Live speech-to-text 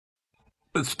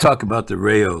Let's talk about the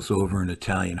Rayos over in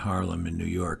Italian Harlem in New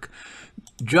York.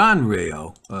 John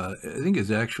Rayo, I think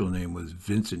his actual name was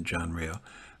Vincent John Rayo,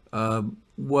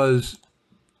 was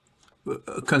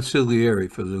a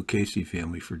consigliere for the Lucchese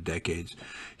family for decades.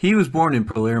 He was born in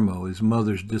Palermo. His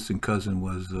mother's distant cousin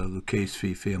was the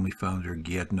Lucchese family founder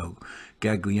Gaetano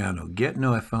Gagliano.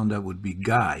 Gaetano, I found out, would be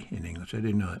Guy in English. I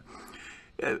didn't know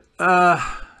that.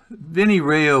 Vinny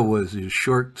Rayo was a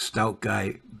short, stout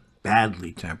guy,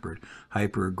 badly tempered,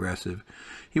 hyper aggressive.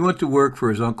 He went to work for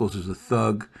his uncles as a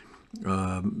thug.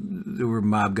 There were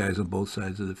mob guys on both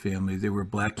sides of the family. They were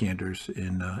blackhanders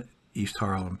in East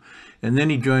Harlem. And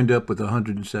then he joined up with the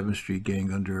 107th Street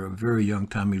gang under a very young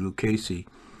Tommy Lucchese,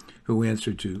 who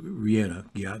answered to Reina,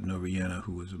 Gaetano Reina,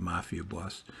 who was a mafia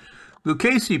boss.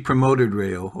 Lucchese promoted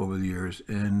Rayo over the years,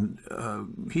 and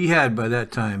he had, by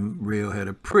that time, Rayo had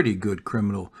a pretty good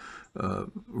criminal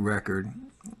record.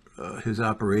 His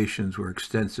operations were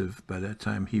extensive. By that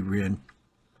time, he ran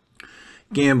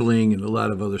gambling and a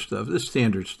lot of other stuff, the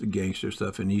standard gangster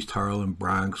stuff in East Harlem,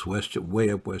 Bronx,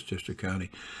 way up Westchester County.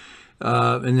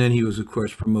 And then he was, of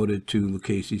course, promoted to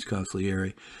Lucchese's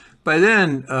consigliere. By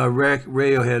then,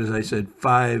 Rayo had, as I said,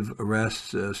 5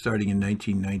 arrests starting in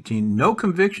 1919. No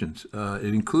convictions.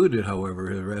 It included, however,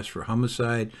 an arrest for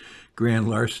homicide, grand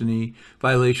larceny,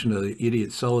 violation of the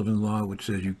idiot Sullivan Law, which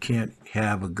says you can't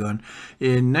have a gun.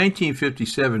 In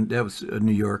 1957, that was a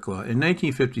New York law. In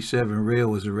 1957, Rayo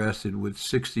was arrested with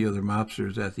 60 other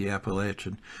mobsters at the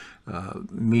Apalachin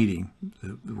meeting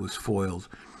that was foiled.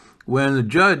 When the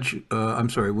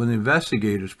when the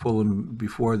investigators pulled him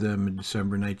before them in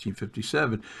December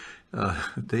 1957,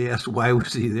 they asked why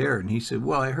was he there, and he said,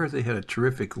 "Well, I heard they had a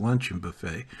terrific luncheon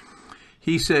buffet."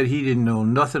 He said he didn't know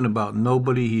nothing about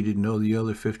nobody. He didn't know the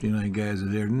other 59 guys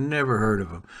there. Never heard of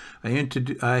them. I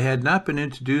had not been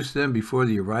introduced to them before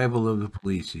the arrival of the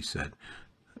police, he said.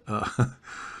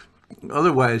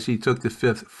 Otherwise, he took the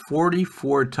fifth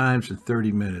 44 times in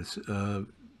 30 minutes. But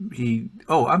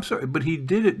he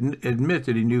did admit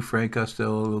that he knew Frank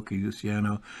Costello,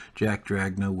 Luciano, Jack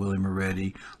Dragna, Willie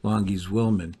Moretti, Longie,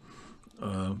 Zwillman.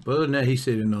 But other than that, he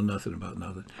said he didn't know nothing about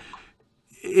nothing.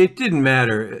 It didn't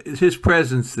matter. His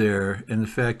presence there and the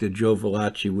fact that Joe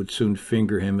Valachi would soon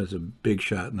finger him as a big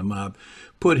shot in the mob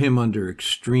put him under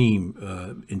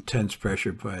extreme, intense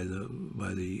pressure by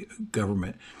the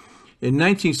government. In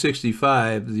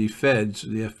 1965, the feds,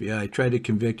 the FBI, tried to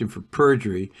convict him for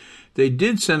perjury. They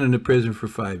did send him to prison for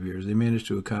 5 years. They managed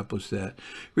to accomplish that.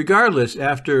 Regardless,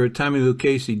 after Tommy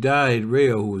Lucchese died,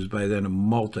 Rayo, who was by then a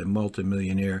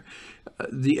multi-millionaire,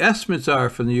 the estimates are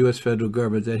from the U.S. federal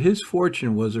government that his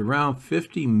fortune was around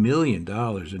 $50 million in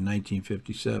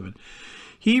 1957.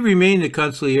 He remained the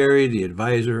consigliere, the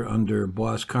advisor under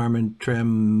boss Carmine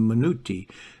Tramunti.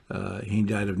 He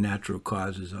died of natural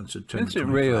causes on September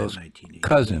 25, Rayo's 1980.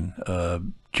 cousin,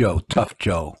 Joe, Tough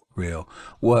Joe Rayo.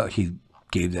 Well, he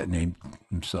gave that name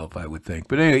himself, I would think.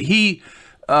 But anyway, he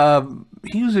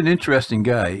was an interesting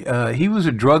guy. He was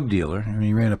a drug dealer, and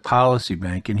he ran a policy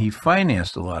bank, and he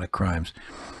financed a lot of crimes.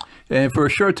 And for a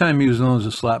short time, he was known as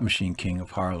the slot machine king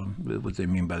of Harlem. What they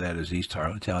mean by that is East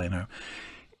Harlem, Italian Harlem.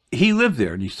 He lived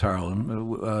there in East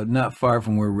Harlem, not far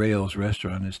from where Rayo's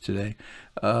restaurant is today.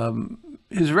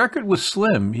 His record was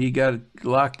slim. He got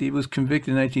locked. He was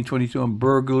convicted in 1922 on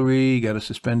burglary. He got a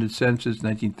suspended sentence in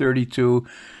 1932.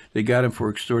 They got him for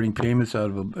extorting payments out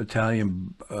of an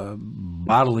Italian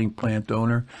bottling plant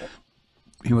owner.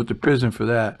 He went to prison for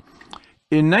that.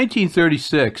 In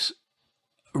 1936,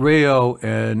 Rayo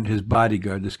and his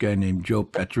bodyguard, this guy named Joe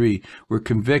Petri, were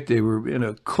convicted. They were in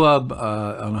a club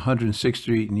on 106th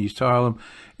Street in East Harlem,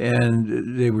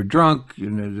 and they were drunk.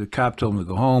 And the cop told them to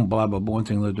go home, blah, blah, blah. One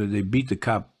thing led to they beat the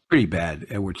cop pretty bad,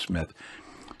 Edward Smith.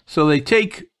 So they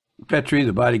take Petri,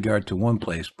 the bodyguard, to one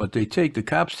place, but the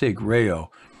cops take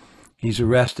Rayo. He's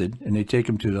arrested, and they take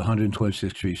him to the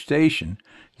 126th Street station,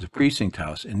 the precinct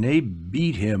house, and they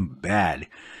beat him bad.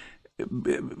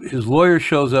 His lawyer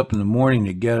shows up in the morning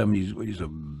to get him. He's a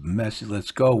mess.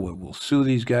 Let's go. We'll sue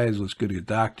these guys. Let's go to the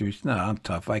doctor. He said, no, I'm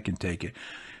tough. I can take it.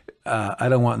 I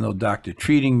don't want no doctor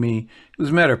treating me. It was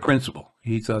a matter of principle.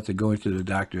 He thought that going to the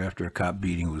doctor after a cop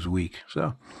beating was weak.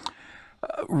 So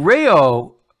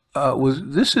Rayo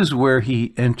this is where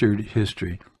he entered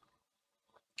history.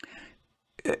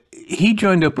 He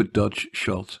joined up with Dutch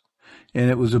Schultz, and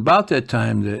it was about that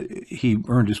time that he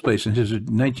earned his place. In his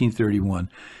 1931.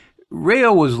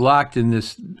 Rayo was locked in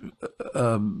this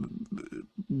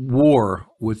war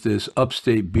with this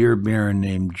upstate beer baron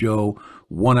named Joe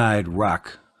One-Eyed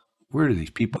Rock. Where do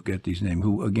these people get these names?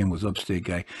 Who, again, was upstate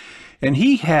guy. And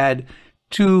he had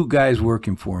two guys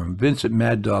working for him, Vincent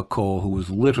Mad Dog Cole, who was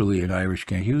literally an Irish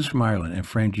gang. He was from Ireland, and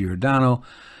Frank Giordano.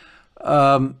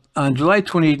 On July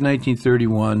 28,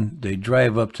 1931, they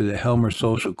drive up to the Helmer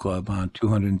Social Club on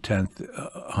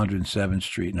 210th, 107th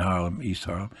Street in Harlem, East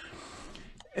Harlem.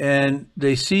 And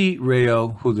they see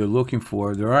Rayo, who they're looking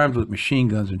for. They're armed with machine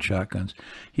guns and shotguns.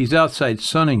 He's outside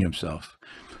sunning himself.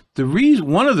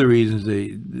 One of the reasons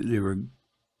they were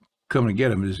coming to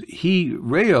get him is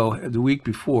Rayo, the week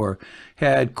before,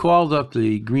 had called up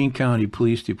the Greene County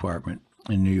Police Department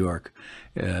in New York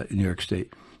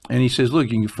State. And he says, look,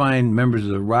 you can find members of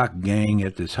the rock gang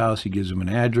at this house. He gives them an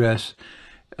address.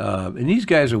 And these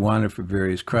guys are wanted for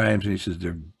various crimes. And he says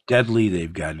they're deadly.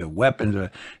 They've got weapons.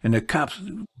 And the cops,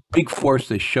 big force,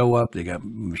 they show up. They got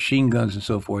machine guns and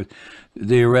so forth.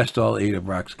 They arrest all 8 of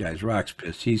Rock's guys. Rock's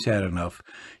pissed. He's had enough.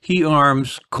 He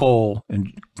arms Cole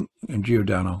and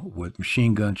Giordano with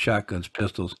machine guns, shotguns,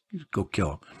 pistols. Go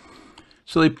kill him.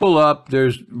 So they pull up.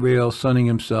 There's Rayo sunning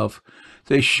himself.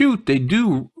 They shoot. They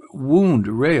do wound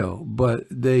Rayo, but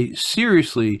they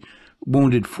seriously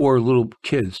wounded 4 little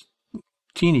kids,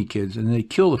 teeny kids, and they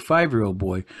killed a 5-year-old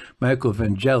boy, Michael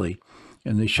Vangeli,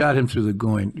 and they shot him through the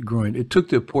groin. It took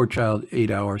the poor child 8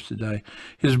 hours to die.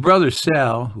 His brother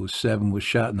Sal, who was 7, was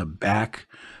shot in the back.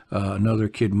 Another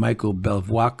kid, Michael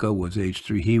Belvuaca, was age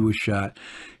 3. He was shot.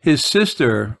 His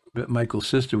sister, Michael's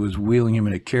sister, was wheeling him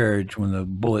in a carriage when the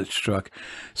bullet struck.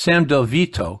 Sam Del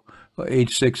Vito,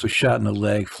 age 6, was shot in the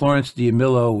leg. Florence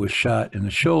D'Amillo was shot in the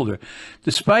shoulder.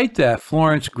 Despite that,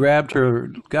 Florence grabbed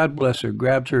her, God bless her,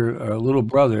 grabbed her little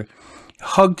brother,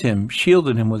 hugged him,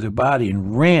 shielded him with her body,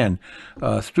 and ran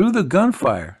through the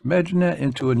gunfire. Imagine that,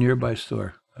 into a nearby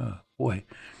store. Oh, boy.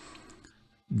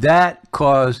 That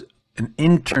caused an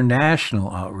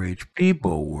international outrage.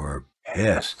 People were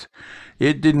pissed.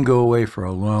 It didn't go away for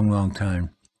a long, long time.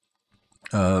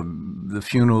 The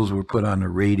funerals were put on the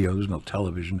radio. There's no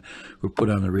television. Were put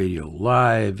on the radio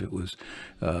live. It was.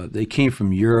 They came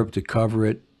from Europe to cover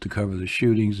it, to cover the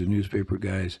shootings. The newspaper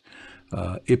guys.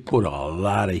 It put a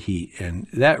lot of heat, and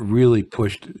that really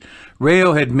pushed.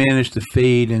 Rayo had managed to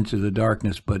fade into the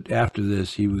darkness, but after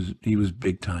this, he was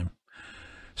big time.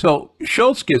 So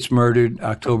Schultz gets murdered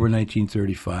October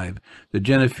 1935. The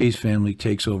Genovese family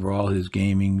takes over all his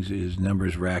gamings, his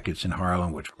numbers rackets in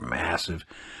Harlem, which were massive.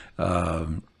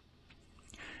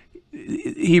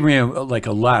 He ran like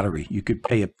a lottery. You could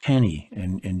pay a penny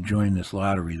and join this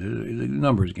lottery, the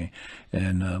numbers game,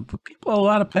 and put people a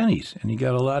lot of pennies. And he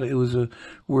got a lot of. It was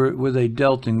where they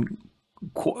dealt in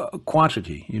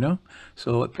quantity, you know.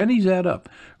 So pennies add up.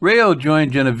 Rayo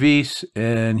joined Genovese,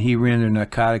 and he ran their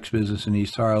narcotics business in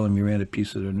East Harlem. He ran a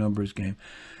piece of their numbers game.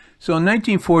 So in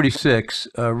 1946,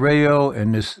 Rayo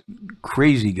and this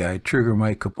crazy guy, Trigger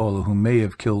Mike Coppola, who may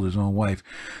have killed his own wife,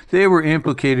 they were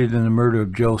implicated in the murder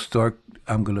of Joe Stark.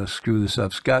 I'm going to screw this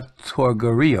up. Scott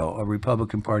Torgorio, a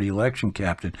Republican Party election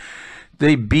captain.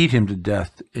 They beat him to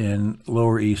death in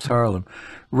Lower East Harlem.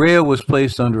 Rayo was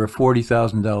placed under a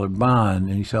 $40,000 bond,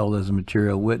 and he's held as a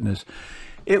material witness.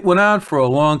 It went on for a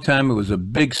long time. It was a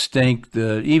big stink.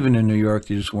 Even in New York,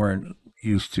 they just weren't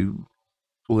used to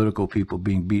political people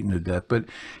being beaten to death. But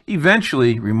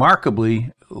eventually,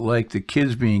 remarkably, like the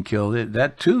kids being killed,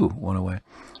 that too went away.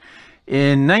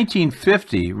 In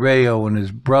 1950, Rayo and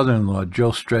his brother-in-law,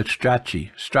 Joe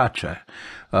Straccia,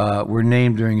 were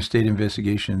named during a state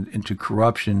investigation into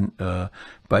corruption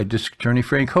by District Attorney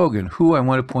Frank Hogan, who, I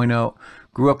want to point out,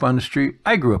 grew up on the street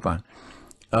I grew up on.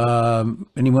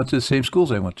 And he went to the same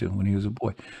schools I went to when he was a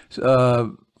boy,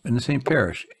 in the same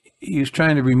parish. He was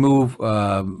trying to remove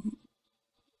a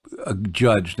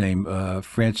judge named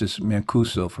Francis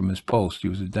Mancuso from his post. He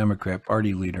was a Democrat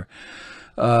Party leader.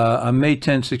 On May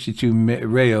 10, 62,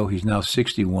 Rayo, he's now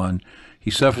 61.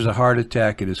 He suffers a heart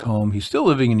attack at his home. He's still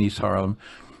living in East Harlem.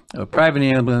 A private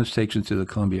ambulance takes him to the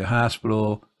Columbia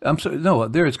Hospital. I'm sorry, no,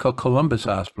 there it's called Columbus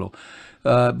Hospital.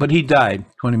 But he died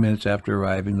 20 minutes after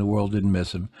arriving. The world didn't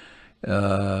miss him.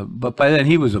 But by then,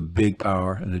 he was a big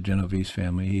power in the Genovese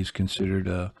family. He's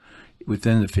considered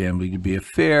within the family to be a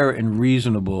fair and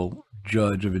reasonable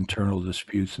judge of internal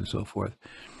disputes and so forth.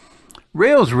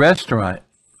 Rayo's restaurant,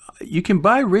 you can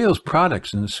buy Rayo's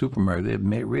products in the supermarket. They have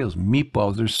made Rayo's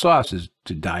meatballs. Their sauce is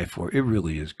to die for. It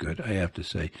really is good, I have to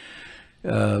say.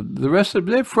 The rest of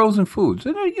they have frozen foods,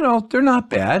 and they're not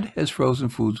bad as frozen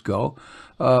foods go.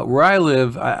 Where I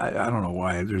live, I don't know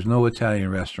why there's no Italian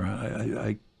restaurant.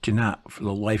 I cannot for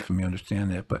the life of me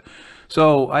understand that. But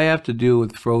so I have to deal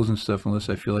with frozen stuff unless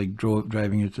I feel like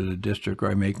driving into the district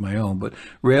or I make my own. But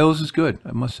Rayo's is good,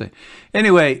 I must say.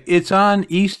 Anyway, it's on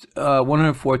East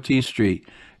 114th Street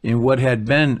in what had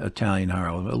been Italian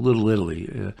Harlem, a Little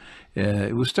Italy.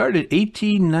 It was started in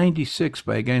 1896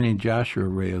 by a guy named Joshua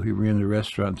Rayo. He ran the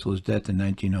restaurant until his death in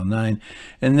 1909.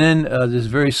 And then this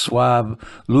very suave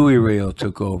Louis Rayo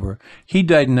took over. He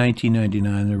died in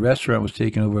 1999. The restaurant was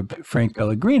taken over by Frank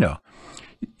Pellegrino.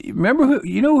 Remember who?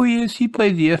 You know who he is? He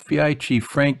played the FBI chief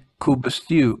Frank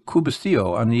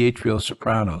Cubastillo on the HBO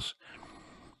Sopranos.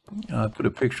 I'll put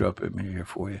a picture up here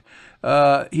for you.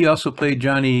 He also played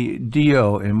Johnny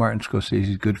Dio in Martin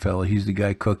Scorsese's Goodfellas. He's the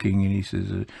guy cooking, and he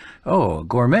says, "Oh,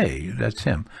 gourmet, that's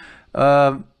him."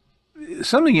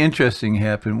 Something interesting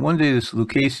happened. One day, this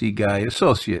Lucchese guy,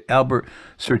 associate, Albert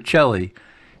Cercelli,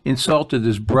 insulted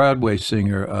this Broadway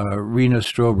singer, Rena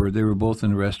Strober. They were both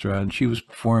in the restaurant. She was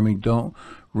performing Don't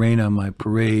Rain on My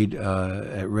Parade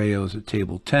at Rayo's at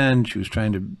table 10. She was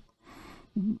trying to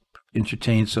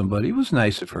entertain somebody. It was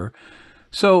nice of her.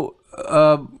 So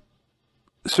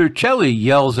Cercelli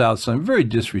yells out something very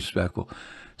disrespectful.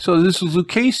 So this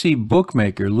Lucchese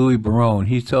bookmaker, Louis Barone,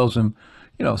 he tells him,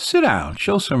 sit down,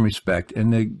 show some respect.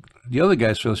 And the other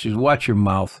guy says, watch your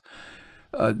mouth.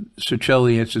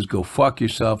 Cercelli answers, go fuck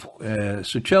yourself.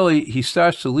 Cercelli, he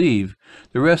starts to leave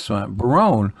the restaurant.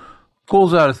 Barone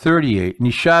pulls out a .38 and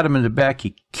he shot him in the back.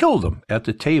 He killed him at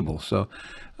the table. So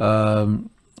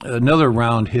another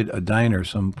round hit a diner.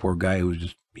 Some poor guy who was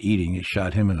just eating. He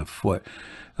shot him in the foot.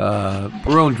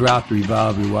 Barone dropped the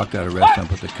revolver. He walked out of the restaurant,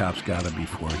 but the cops got him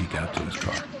before he got to his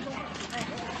car.